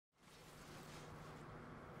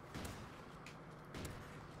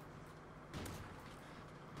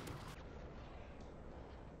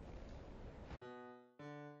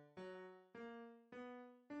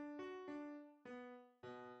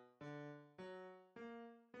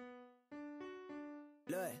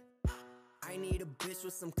bitch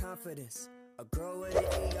with some confidence. A girl with an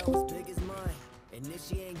ego as big as mine. And if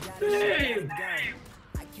she ain't got it,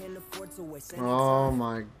 I can't afford to waste any Oh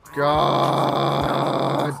my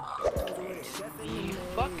god.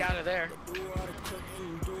 Fuck out of there.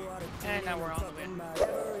 And now we're on the win.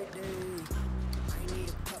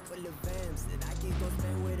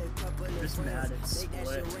 This mad at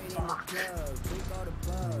split. Fuck.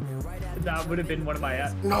 That would have been one of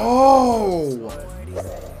my No!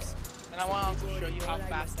 And I want to show you how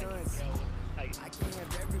fast I can go.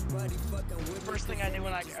 Like, first thing I knew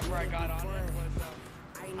whenever I got on it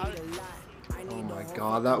was, oh my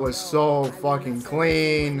god, that was so fucking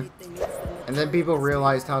clean. And then people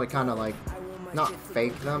realized how to kind of like, not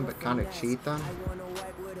fake them, but kind of cheat them.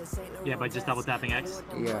 Yeah, by just double tapping X.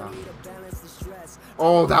 Yeah.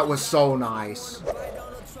 Oh, that was so nice.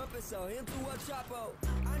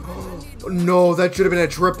 No, that should have been a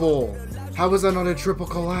triple. How was that not a triple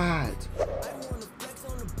collide?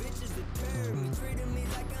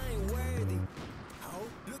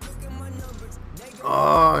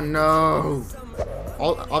 Oh no.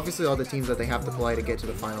 Obviously all the teams that they have to play to get to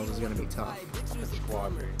the finals is going to be tough.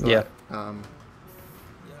 Yeah.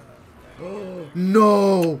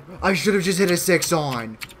 No! I should have just hit a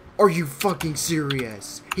 6-on. Are you fucking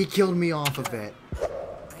serious? He killed me off of it.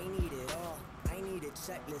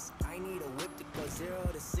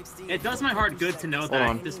 It does my heart good to know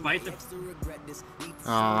that despite the...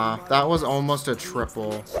 That was almost a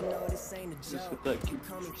triple.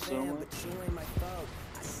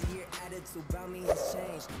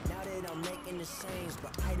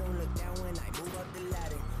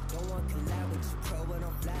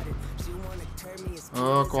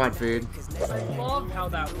 Oh, quad feed. I love how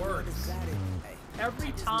that works.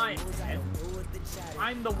 Every time,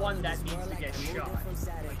 I'm the one that needs to get shot.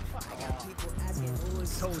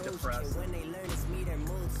 So depressed.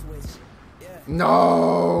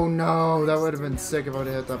 No, no, that would have been sick if I would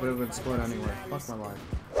have hit that, but it would have been split anyway. Fuck my life.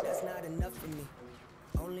 That's not enough for me.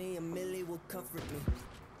 Only a milli will comfort me.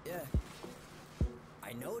 Yeah.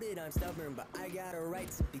 I know that I'm stubborn, but I got a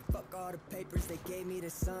right to be. Fuck all the papers they gave me to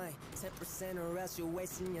sign. 10% or else you're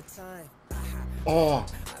wasting your time. Oh.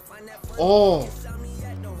 Oh.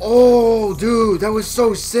 Oh, dude, that was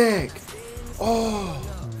so sick. Oh,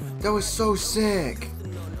 that was so sick.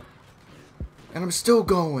 And I'm still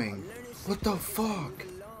going. What the fuck?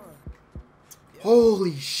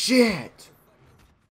 Holy shit.